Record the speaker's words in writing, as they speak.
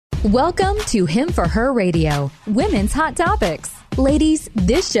Welcome to Him for Her Radio, Women's Hot Topics. Ladies,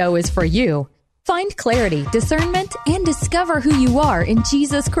 this show is for you. Find clarity, discernment, and discover who you are in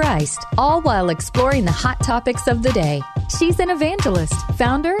Jesus Christ, all while exploring the hot topics of the day. She's an evangelist,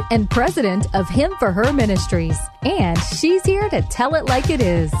 founder, and president of Him for Her Ministries, and she's here to tell it like it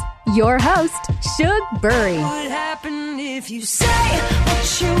is. Your host, Shug Burry. What would happen if you say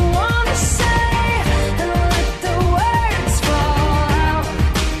what you want to say and let the words fall out?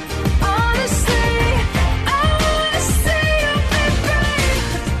 Honestly, I want to see you be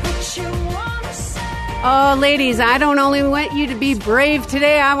brave. What you want to say. Oh, ladies, I don't only want you to be brave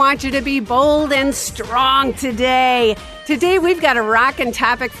today, I want you to be bold and strong today. Today, we've got a rockin'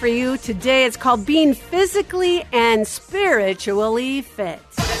 topic for you. Today, it's called being physically and spiritually fit.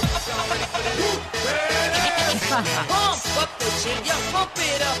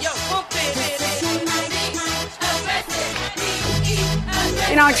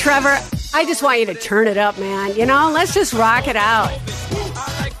 You know, Trevor, I just want you to turn it up, man. You know, let's just rock it out.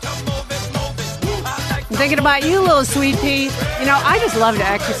 I'm thinking about you, little sweet pea. You know, I just love to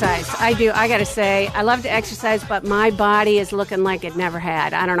exercise. I do. I got to say, I love to exercise, but my body is looking like it never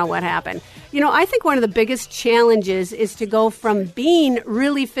had. I don't know what happened. You know, I think one of the biggest challenges is to go from being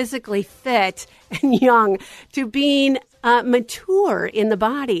really physically fit and young to being mature in the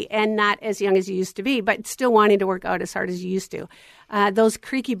body and not as young as you used to be, but still wanting to work out as hard as you used to. Those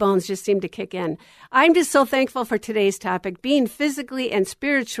creaky bones just seem to kick in. I'm just so thankful for today's topic, being physically and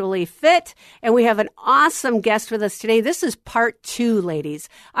spiritually fit. And we have an awesome guest with us today. This is part 2, ladies.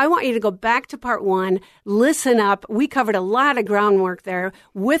 I want you to go back to part 1, listen up. We covered a lot of groundwork there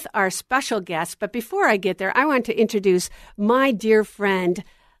with our special guest. But before I get there, I want to introduce my dear friend,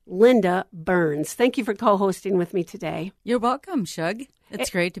 Linda Burns. Thank you for co-hosting with me today. You're welcome, Shug. It's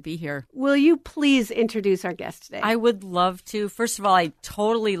great to be here. Will you please introduce our guest today? I would love to. First of all, I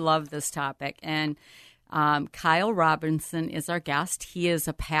totally love this topic. And Kyle Robinson is our guest. He is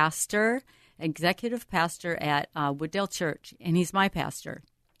a pastor, executive pastor at Wooddale Church, and he's my pastor.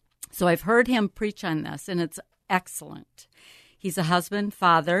 So I've heard him preach on this, and it's excellent. He's a husband,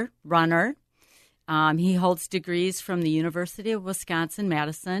 father, runner. He holds degrees from the University of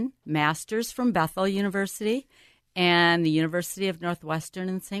Wisconsin-Madison, master's from Bethel University, and the University of Northwestern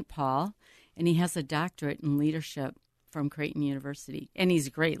in St. Paul, and he has a doctorate in leadership from Creighton University, and he's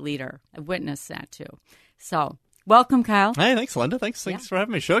a great leader. I've witnessed that, too. So, welcome, Kyle. Hey, thanks, Linda. Thanks for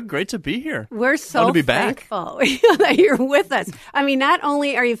having me, Shug. Great to be here. We're so to be thankful that you're with us. I mean, not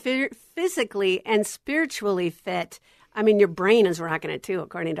only are you physically and spiritually fit, I mean, your brain is rocking it, too,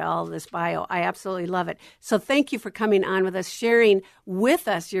 according to all of this bio. I absolutely love it. So thank you for coming on with us, sharing with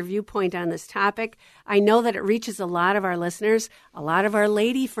us your viewpoint on this topic. I know that it reaches a lot of our listeners, a lot of our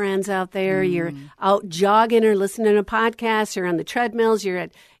lady friends out there. You're out jogging or listening to podcasts, you're on the treadmills, you're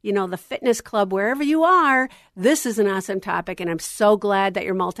at, the fitness club, wherever you are. This is an awesome topic, and I'm so glad that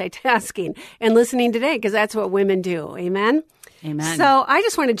you're multitasking and listening today, because that's what women do. Amen? Amen. So I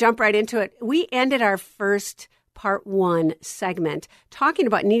just want to jump right into it. We ended our first Part 1 segment, talking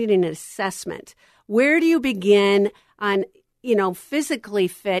about needing an assessment. Where do you begin on, physically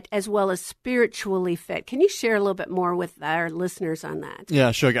fit as well as spiritually fit? Can you share a little bit more with our listeners on that? Yeah,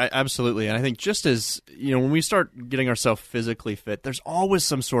 sure, absolutely. And I think just as, when we start getting ourselves physically fit, there's always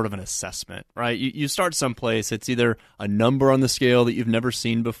some sort of an assessment, right? You start someplace, it's either a number on the scale that you've never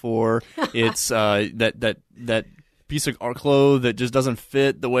seen before, it's that piece of clothes that just doesn't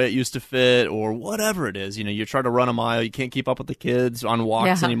fit the way it used to fit, or whatever it is. You try to run a mile, you can't keep up with the kids on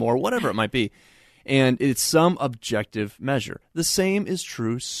walks anymore, whatever it might be. And it's some objective measure. The same is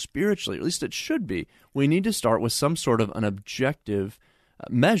true spiritually, at least it should be. We need to start with some sort of an objective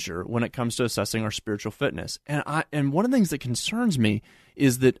measure when it comes to assessing our spiritual fitness. And one of the things that concerns me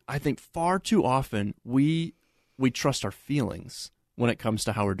is that I think far too often we trust our feelings when it comes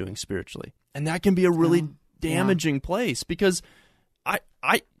to how we're doing spiritually. And that can be a really damaging place, because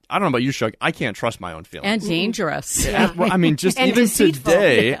I don't know about you, Shug, I can't trust my own feelings. And dangerous. Yeah. I mean, just and even deceitful.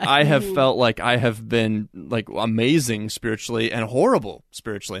 today, I have felt like I have been amazing spiritually and horrible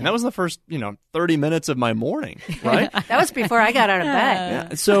spiritually. And that was the first, 30 minutes of my morning, right? That was before I got out of bed.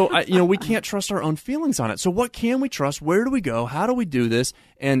 Yeah. So, we can't trust our own feelings on it. So what can we trust? Where do we go? How do we do this?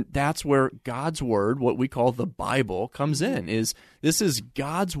 And that's where God's Word, what we call the Bible, comes in. This is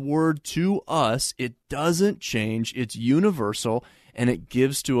God's Word to us. It doesn't change. It's universal. And it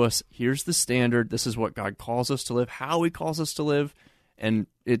gives to us, here's the standard, this is what God calls us to live, how He calls us to live, and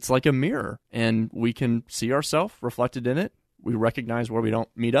it's like a mirror, and we can see ourselves reflected in it. We recognize where we don't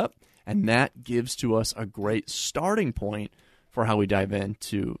meet up, and that gives to us a great starting point for how we dive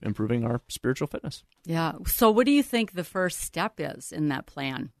into improving our spiritual fitness. Yeah. So what do you think the first step is in that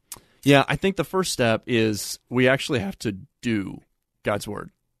plan? Yeah, I think the first step is we actually have to do God's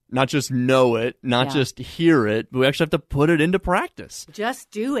word. Not just know it, not just hear it, but we actually have to put it into practice. Just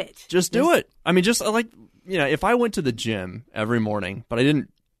do it. Just do it. I mean, just like, if I went to the gym every morning, but I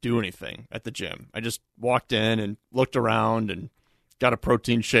didn't do anything at the gym, I just walked in and looked around and got a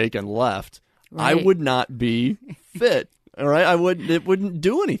protein shake and left, I would not be fit. All right, it wouldn't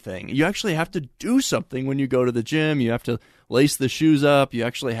do anything. You actually have to do something when you go to the gym. You have to lace the shoes up. You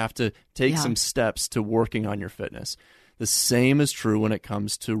actually have to take some steps to working on your fitness. The same is true when it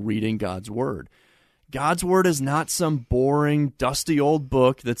comes to reading God's Word. God's Word is not some boring, dusty old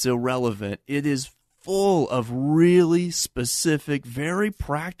book that's irrelevant. It is full of really specific, very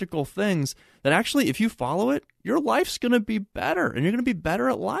practical things that actually, if you follow it, your life's going to be better, and you're going to be better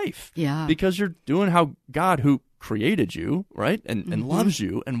at life. Yeah. Because you're doing how God, who created you, right, and loves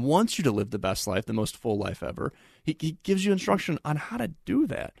you and wants you to live the best life, the most full life ever, he gives you instruction on how to do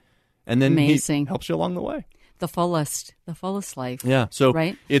that. And then Amazing. he helps you along the way. The fullest life. Yeah, so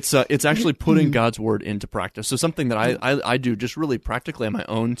right? it's actually putting God's word into practice. So something that I do just really practically in my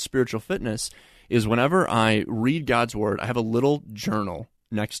own spiritual fitness is whenever I read God's word, I have a little journal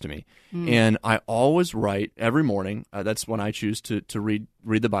next to me, and I always write every morning. That's when I choose to read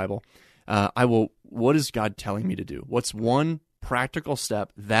the Bible. What is God telling me to do? What's one practical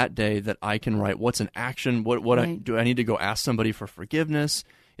step that day that I can write? What's an action? Do I need to go ask somebody for forgiveness?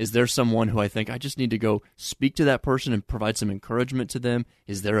 Is there someone who I think I just need to go speak to that person and provide some encouragement to them?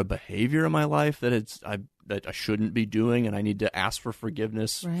 Is there a behavior in my life that I shouldn't be doing and I need to ask for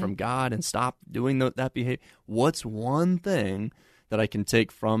forgiveness from God and stop doing that behavior? What's one thing that I can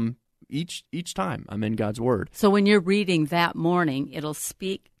take from each time I'm in God's Word? So when you're reading that morning,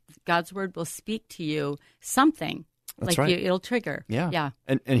 God's Word will speak to you something. That's like right. It'll trigger. Yeah.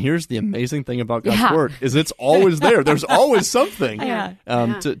 And here's the amazing thing about God's Word is it's always there. There's always something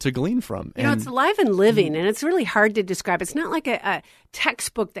to glean from. It's alive and living, and it's really hard to describe. It's not like a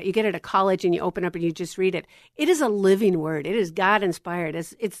textbook that you get at a college and you open up and you just read it. It is a living word. It is God-inspired.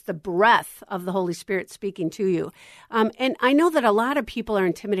 It's the breath of the Holy Spirit speaking to you. And I know that a lot of people are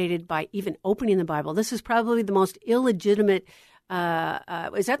intimidated by even opening the Bible. This is probably the most illegitimate, is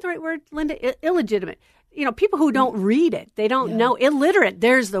that the right word, Linda? Illegitimate. People who don't read it, they don't know. Illiterate,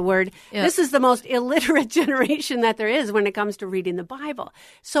 there's the word. Yeah. This is the most illiterate generation that there is when it comes to reading the Bible.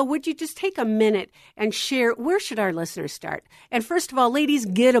 So would you just take a minute and share, where should our listeners start? And first of all, ladies,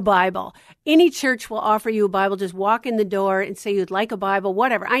 get a Bible. Any church will offer you a Bible. Just walk in the door and say you'd like a Bible,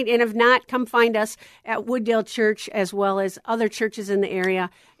 whatever. And if not, come find us at Wooddale Church as well as other churches in the area.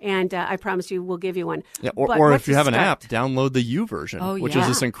 And I promise you, we'll give you one. Yeah, or if you have an app, download the YouVersion, which is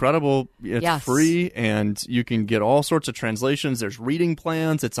this incredible. It's free, and you can get all sorts of translations. There's reading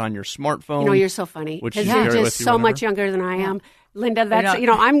plans. It's on your smartphone. You're so funny because you're just so much younger than I am. Linda, that's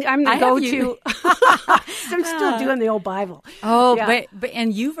I'm the go-to. I'm still doing the old Bible. But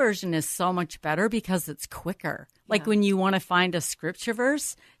and YouVersion is so much better because it's quicker. Like when you want to find a scripture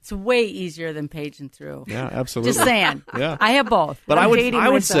verse, it's way easier than paging through. Yeah, absolutely. Just saying. I have both. But I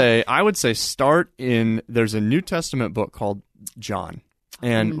would say start in. There's a New Testament book called John.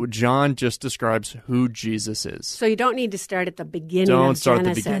 And John just describes who Jesus is. So you don't need to start at the beginning. Don't start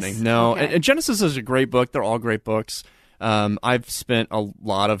at the Genesis. beginning. No. Okay. And Genesis is a great book. They're all great books. I've spent a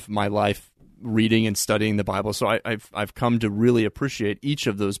lot of my life reading and studying the Bible, so I've come to really appreciate each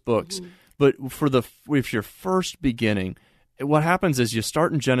of those books. Mm-hmm. But if you're first beginning, what happens is you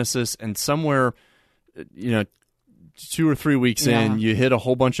start in Genesis, and somewhere, 2 or 3 weeks in, you hit a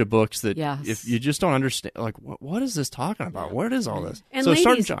whole bunch of books that if you just don't understand, like, what is this talking about? What is all this? And so ladies,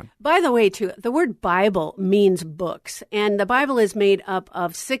 start in John. By the way, too, the word Bible means books, and the Bible is made up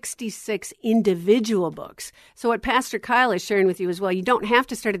of 66 individual books. So what Pastor Kyle is sharing with you as well, you don't have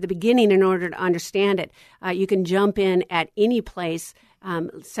to start at the beginning in order to understand it. You can jump in at any place,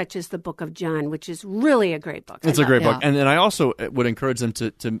 such as the book of John, which is really a great book. It's a great book. And then I also would encourage them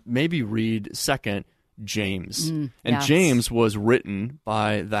to maybe read James. James was written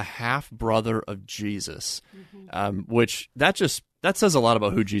by the half-brother of Jesus, which that says a lot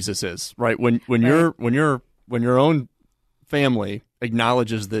about who Jesus is, right? When your own family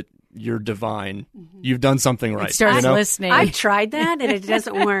acknowledges that you're divine, you've done something right. It starts listening. I've tried that, and it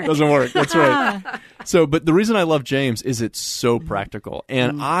doesn't work. Doesn't work. That's right. So, but the reason I love James is it's so practical,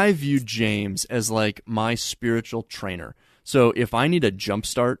 and I view James as like my spiritual trainer. So if I need a jump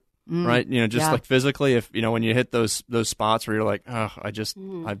start, right, like physically, if when you hit those spots where you're like, oh,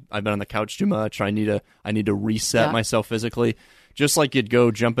 I've been on the couch too much, or I need to reset myself physically. Just like you'd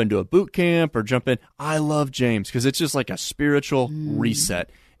go jump into a boot camp or jump in. I love James because it's just like a spiritual reset.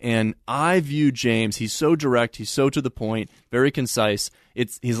 And I view James, he's so direct, he's so to the point, very concise.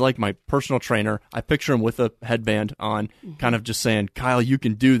 He's like my personal trainer. I picture him with a headband on, kind of just saying, Kyle, you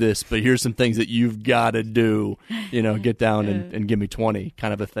can do this, but here's some things that you've got to do. Get down and give me 20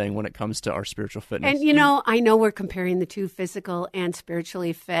 kind of a thing when it comes to our spiritual fitness. And, I know we're comparing the two, physical and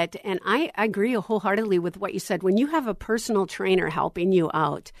spiritually fit, and I agree wholeheartedly with what you said. When you have a personal trainer helping you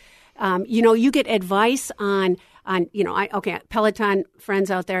out, you get advice on Peloton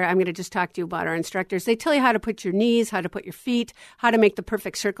friends out there, I'm going to just talk to you about our instructors. They tell you how to put your knees, how to put your feet, how to make the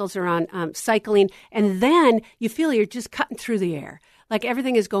perfect circles around cycling. And then you feel you're just cutting through the air, like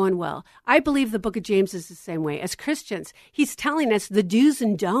everything is going well. I believe the book of James is the same way. As Christians, he's telling us the do's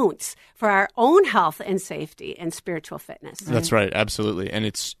and don'ts for our own health and safety and spiritual fitness. That's right. Absolutely. And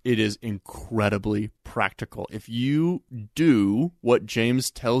it is incredibly practical. If you do what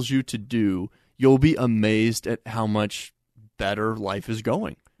James tells you to do, you'll be amazed at how much better life is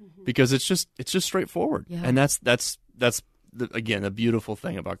going, because it's just straightforward. Yeah. And that's again the beautiful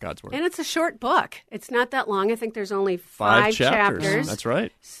thing about God's Word. And it's a short book. It's not that long. I think there's only five chapters. That's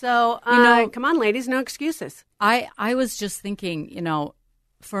right. So come on, ladies, no excuses. I was just thinking,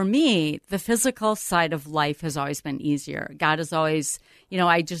 for me, the physical side of life has always been easier. God is always,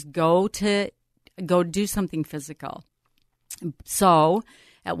 I just go do something physical. So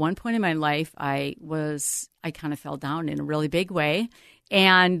at one point in my life, I kind of fell down in a really big way.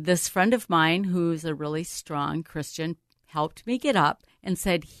 And this friend of mine, who's a really strong Christian, helped me get up and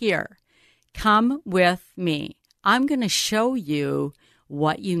said, here, come with me. I'm going to show you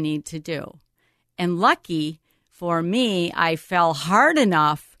what you need to do. And lucky for me, I fell hard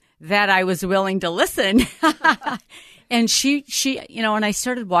enough that I was willing to listen. And she, and I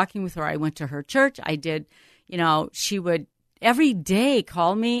started walking with her. I went to her church. I did, she would every day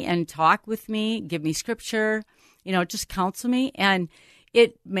call me and talk with me, give me scripture, just counsel me. And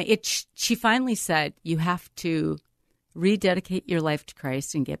she finally said, you have to rededicate your life to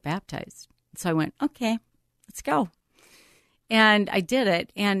Christ and get baptized. So I went, okay, let's go. And I did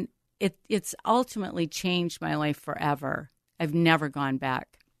it. And it's ultimately changed my life forever. I've never gone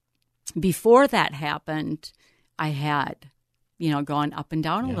back. Before that happened, I had, gone up and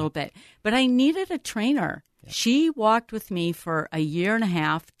down a little bit, but I needed a trainer. Yeah. She walked with me for a year and a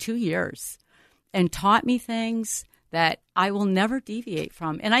half, 2 years, and taught me things that I will never deviate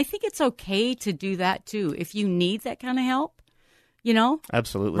from. And I think it's okay to do that too. If you need that kind of help,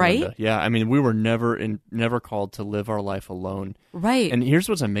 Absolutely, right? Linda. Yeah, I mean, we were never called to live our life alone. Right. And here's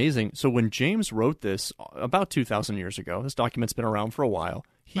what's amazing. So when James wrote this about 2,000 years ago, this document's been around for a while,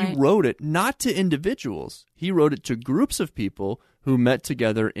 he wrote it not to individuals. He wrote it to groups of people who met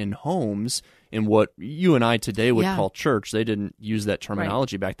together in homes in what you and I today would call church. They didn't use that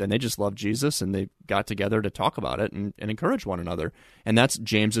terminology back then. They just loved Jesus, and they got together to talk about it and encourage one another. And that's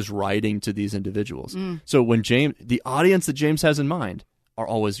James's writing to these individuals. So when the audience that James has in mind are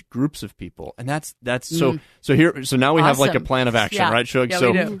always groups of people, and that's so now we have like a plan of action, right, Shug?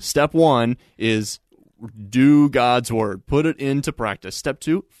 So step one is do God's word. Put it into practice. Step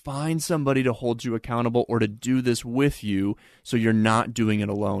two, find somebody to hold you accountable or to do this with you so you're not doing it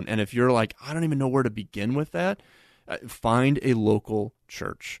alone. And if you're like, I don't even know where to begin with that, find a local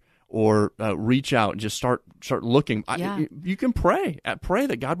church or reach out and just start looking. You can pray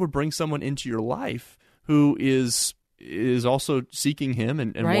that God would bring someone into your life who is also seeking him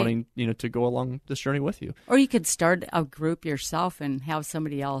and wanting to go along this journey with you. Or you could start a group yourself and have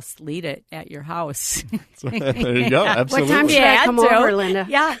somebody else lead it at your house. There you go. Absolutely. What time should I come over, Linda?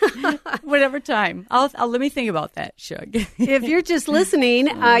 Yeah, whatever time. I'll let me think about that, Shug. If you're just listening,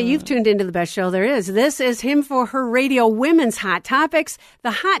 you've tuned into the best show there is. This is Him for Her Radio Women's Hot Topics. The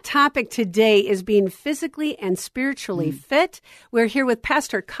hot topic today is being physically and spiritually fit. We're here with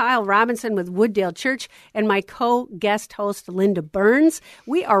Pastor Kyle Robinson with Wooddale Church and my co-guest host Linda Burns.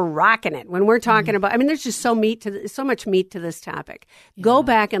 We are rocking it when we're talking about, there's just so much meat to this topic. Go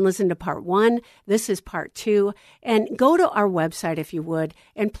back and listen to part 1. This is part 2. And go to our website if you would,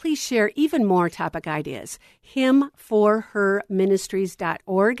 and please share even more topic ideas.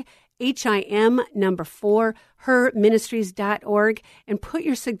 himforherministries.org. HIM4 herministries.org, and put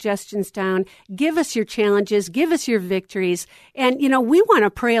your suggestions down. Give us your challenges. Give us your victories. And, we want to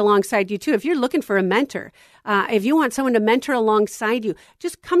pray alongside you, too. If you're looking for a mentor, if you want someone to mentor alongside you,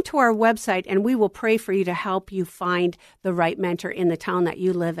 just come to our website, and we will pray for you to help you find the right mentor in the town that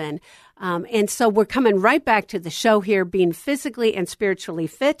you live in. And so we're coming right back to the show here, being physically and spiritually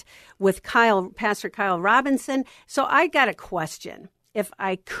fit with Pastor Kyle Robinson. So I got a question, if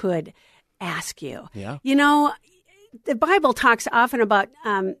I could ask you. Yeah. the Bible talks often about,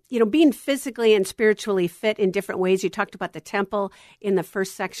 being physically and spiritually fit in different ways. You talked about the temple in the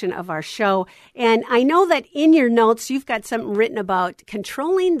first section of our show. And I know that in your notes, you've got something written about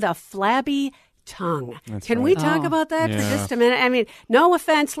controlling the flabby tongue. Can we talk about that for just a minute? I mean, no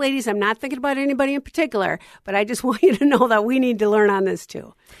offense, ladies. I'm not thinking about anybody in particular, but I just want you to know that we need to learn on this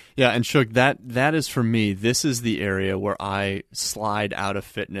too. Yeah, and Shook, that is for me, this is the area where I slide out of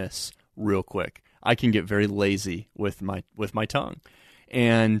fitness real quick. I can get very lazy with my tongue.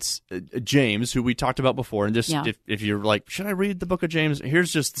 And James, who we talked about before, and just if you're like, should I read the book of James?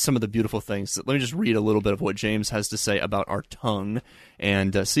 Here's just some of the beautiful things. Let me just read a little bit of what James has to say about our tongue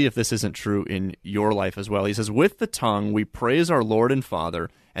and see if this isn't true in your life as well. He says, with the tongue we praise our Lord and Father,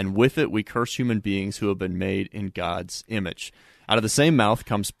 and with it we curse human beings who have been made in God's image. Out of the same mouth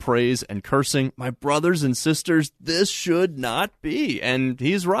comes praise and cursing. My brothers and sisters, this should not be. And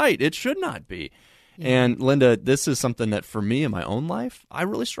he's right. It should not be. And Linda, this is something that for me in my own life, I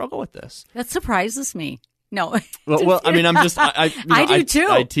really struggle with this. That surprises me. No. Well, I mean, I'm just, I do too.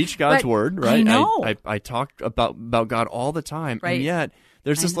 I teach God's word, right? I know. I talk about God all the time. Right. And yet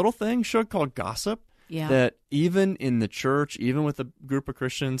there's this little thing, Shook, called gossip. Yeah. That even in the church, even with a group of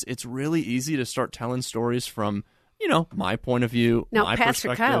Christians, it's really easy to start telling stories from, my point of view, Now, my Pastor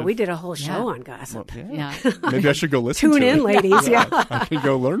perspective. Kyle, we did a whole show on gossip. Yeah. Maybe I should go listen Tune to in, it. ladies. Yeah. I can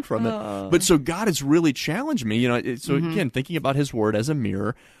go learn from it. But so God has really challenged me. So again, thinking about His Word as a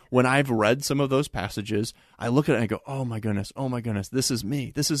mirror, when I've read some of those passages, I look at it and I go, oh my goodness, this is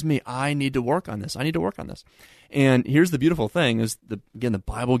me. I need to work on this. And here's the beautiful thing is, the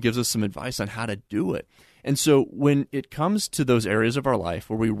Bible gives us some advice on how to do it. And so when it comes to those areas of our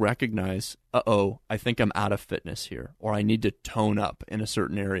life where we recognize, I think I'm out of fitness here, or I need to tone up in a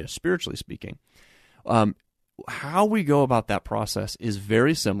certain area, spiritually speaking, how we go about that process is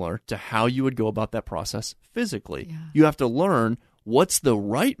very similar to how you would go about that process physically. Yeah. You have to learn what's the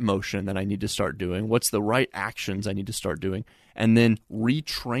right motion that I need to start doing, what's the right actions I need to start doing, and then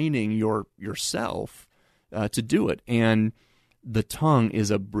retraining yourself to do it. And the tongue is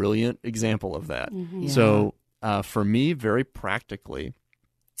a brilliant example of that. Mm-hmm. Yeah. So for me, very practically,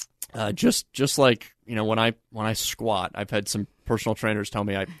 just like when I squat, I've had some personal trainers tell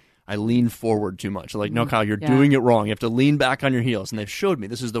me I lean forward too much. Like, no, Kyle, you're doing it wrong. You have to lean back on your heels. And they've showed me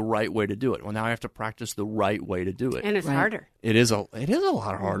this is the right way to do it. Well, now I have to practice the right way to do it. And it's harder. It is a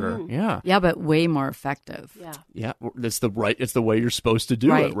lot harder. Mm-hmm. Yeah. Yeah, but way more effective. Yeah. Yeah. It's the way you're supposed to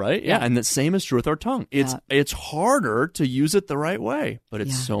do it, right? Yeah. And the same is true with our tongue. It's harder to use it the right way, but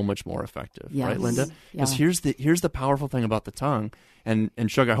it's so much more effective. Right, Linda? Because here's the powerful thing about the tongue.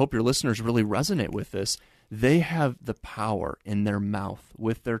 And Shug, I hope your listeners really resonate with this. They have the power in their mouth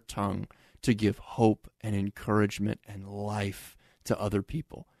with their tongue to give hope and encouragement and life to other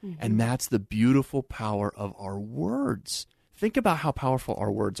people. Mm-hmm. And that's the beautiful power of our words. Think about how powerful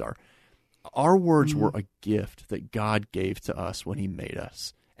our words are. Our words were a gift that God gave to us when He made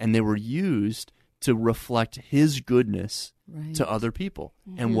us. And they were used to reflect His goodness to other people.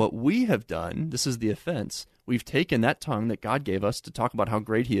 Mm-hmm. And what we have done, this is the offense, we've taken that tongue that God gave us to talk about how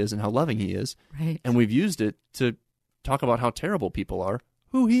great He is and how loving He is, and we've used it to talk about how terrible people are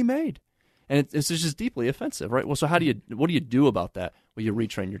who He made. And it's just deeply offensive, right? Well, so what do you do about that? Well, you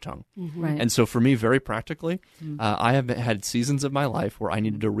retrain your tongue. Mm-hmm. Right. And so for me, very practically, I have had seasons of my life where I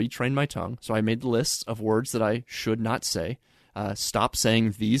needed to retrain my tongue. So I made lists of words that I should not say. Stop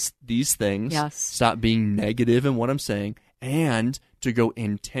saying these things. Yes. Stop being negative in what I'm saying. And to go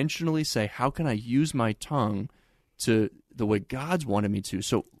intentionally say, how can I use my tongue to the way God's wanted me to?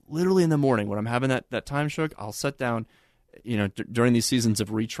 So literally in the morning when I'm having that time, Shug, I'll sit down, during these seasons of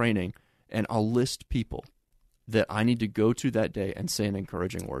retraining, and I'll list people that I need to go to that day and say an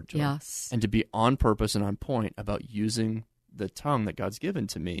encouraging word to them. And to be on purpose and on point about using the tongue that God's given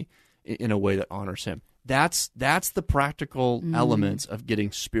to me in a way that honors Him. That's the practical elements of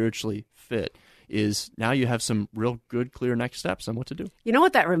getting spiritually fit. Is now you have some real good, clear next steps on what to do. You know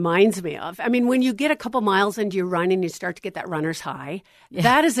what that reminds me of? I mean, when you get a couple miles into your run and you start to get that runner's high,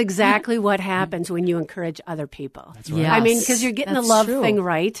 that is exactly what happens when you encourage other people. That's right. Yes. I mean, because you're getting the love thing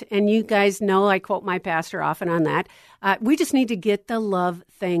right. And you guys know I quote my pastor often on that. We just need to get the love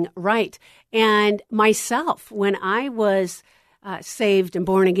thing right. And myself, when I was saved and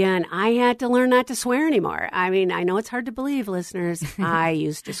born again, I had to learn not to swear anymore. I mean, I know it's hard to believe, listeners. I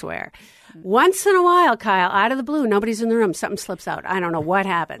used to swear. Once in a while, Kyle, out of the blue, nobody's in the room, something slips out. I don't know what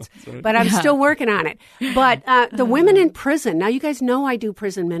happens, but I'm still working on it. But the women in prison, now you guys know I do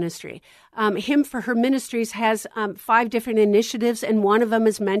prison ministry. Him for Her Ministries has 5 different initiatives, and one of them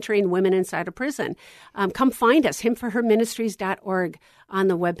is mentoring women inside a prison. Come find us, himforherministries.org on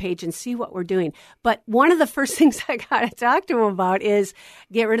the webpage and see what we're doing. But one of the first things I got to talk to him about is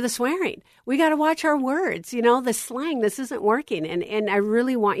get rid of the swearing. We got to watch our words, the slang. This isn't working. And I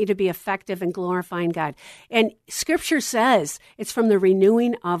really want you to be effective in glorifying God. And Scripture says it's from the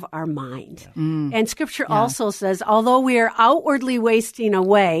renewing of our mind. And Scripture also says, although we are outwardly wasting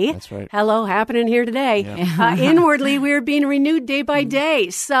away, That's right. hello, happening here today, inwardly we are being renewed day by day.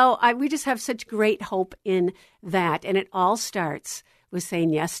 So we just have such great hope in that. And it all starts with saying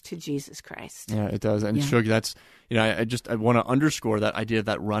yes to Jesus Christ. Yeah, it does. And Shug, that's, I want to underscore that idea of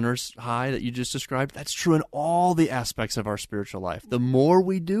that runner's high that you just described. That's true in all the aspects of our spiritual life. The more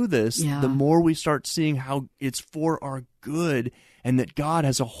we do this, the more we start seeing how it's for our good and that God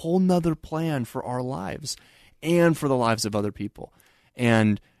has a whole nother plan for our lives and for the lives of other people.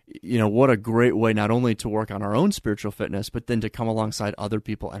 And what a great way not only to work on our own spiritual fitness, but then to come alongside other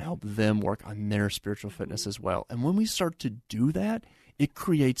people and help them work on their spiritual fitness as well. And when we start to do that, it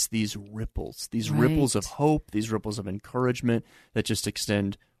creates these ripples of hope, these ripples of encouragement that just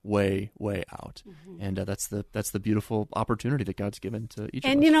extend way, way out. And that's the beautiful opportunity that God's given to each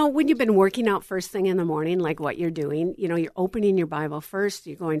of us. And, when you've been working out first thing in the morning, like what you're doing, you're opening your Bible first,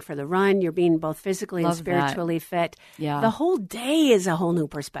 you're going for the run, you're being both physically and spiritually fit. Yeah. The whole day is a whole new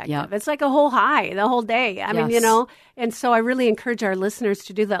perspective. Yeah. It's like a whole high, the whole day. I mean, and so I really encourage our listeners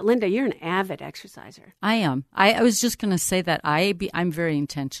to do that. Linda, you're an avid exerciser. I am. I was just going to say that I'm very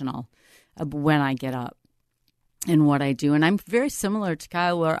intentional when I get up in what I do. And I'm very similar to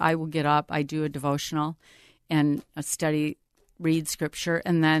Kyle, where I will get up, I do a devotional and read Scripture,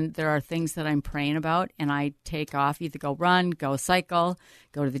 and then there are things that I'm praying about, and I take off, either go run, go cycle,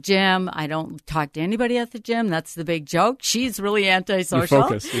 go to the gym. I don't talk to anybody at the gym. That's the big joke. She's really antisocial. You're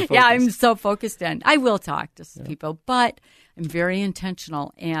focused. Yeah, I'm so focused in. I will talk to some people, but I'm very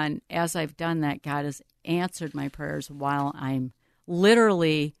intentional, and as I've done that, God has answered my prayers while I'm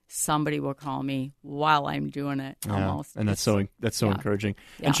literally, somebody will call me while I'm doing it. Almost, and that's so encouraging.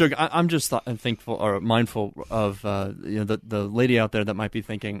 Yeah. And Shug, I'm just thankful or mindful of the lady out there that might be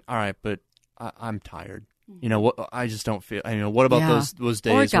thinking, all right, but I'm tired. What? I just don't feel. What about those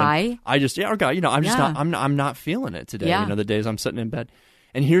days? Or guy. When or guy. I'm just not. I'm not feeling it today. Yeah. The days I'm sitting in bed.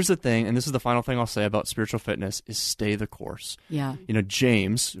 And here's the thing, and this is the final thing I'll say about spiritual fitness, is stay the course. Yeah.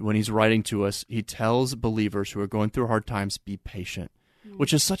 James, when he's writing to us, he tells believers who are going through hard times, be patient,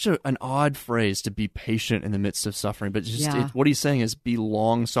 which is such an odd phrase, to be patient in the midst of suffering. But what he's saying is be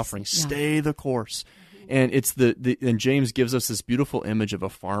long-suffering, stay the course. And it's and James gives us this beautiful image of a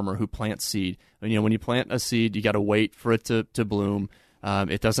farmer who plants seed. And, when you plant a seed, you got to wait for it to bloom.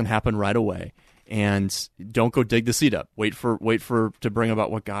 It doesn't happen right away. And don't go dig the seed up. Wait for to bring about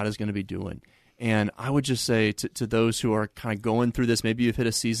what God is going to be doing. And I would just say to those who are kind of going through this, maybe you've hit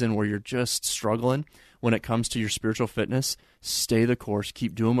a season where you're just struggling when it comes to your spiritual fitness, stay the course.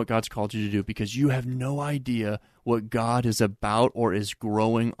 Keep doing what God's called you to do, because you have no idea what God is about or is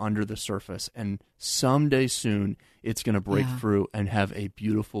growing under the surface. And someday soon, it's going to break through and have a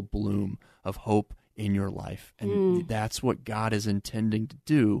beautiful bloom of hope in your life. And that's what God is intending to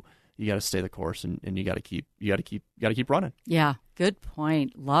do. You got to stay the course, and you got to keep running. Yeah, good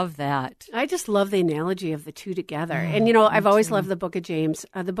point. Love that. I just love the analogy of the two together. And, I've always loved the book of James.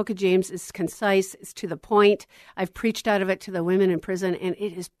 The book of James is concise, it's to the point. I've preached out of it to the women in prison, and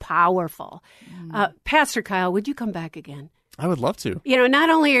it is powerful. Pastor Kyle, would you come back again? I would love to. Not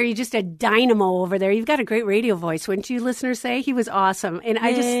only are you just a dynamo over there, you've got a great radio voice. Wouldn't you listeners say? He was awesome. And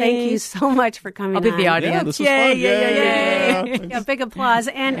I just thank you so much for coming on. I'll be the audience. Yeah, this was fun. Yay. Yeah, big applause.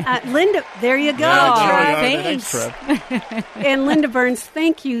 And Linda, there you go. Thanks. And Linda Burns,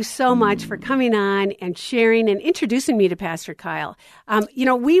 thank you so much for coming on and sharing and introducing me to Pastor Kyle.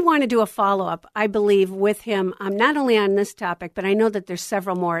 We want to do a follow-up, I believe, with him, not only on this topic, but I know that there's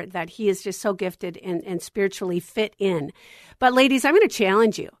several more that he is just so gifted and spiritually fit in. But ladies, I'm going to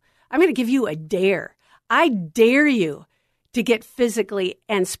challenge you. I'm going to give you a dare. I dare you to get physically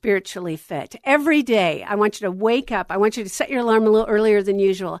and spiritually fit. Every day, I want you to wake up. I want you to set your alarm a little earlier than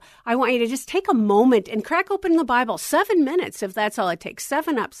usual. I want you to just take a moment and crack open the Bible, 7 minutes, if that's all it takes.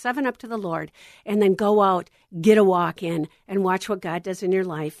 7 up to the Lord, and then go out, get a walk in, and watch what God does in your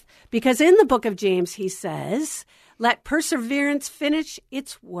life. Because in the book of James, he says, let perseverance finish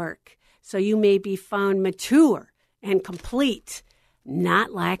its work, so you may be found mature and complete,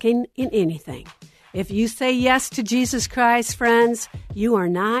 not lacking in anything. If you say yes to Jesus Christ, friends, you are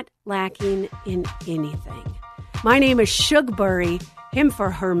not lacking in anything. My name is Shugbury, Him for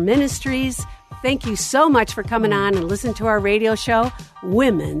Her Ministries. Thank you so much for coming on and listening to our radio show,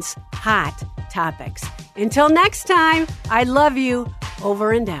 Women's Hot Topics. Until next time, I love you.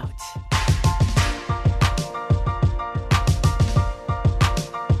 Over and out.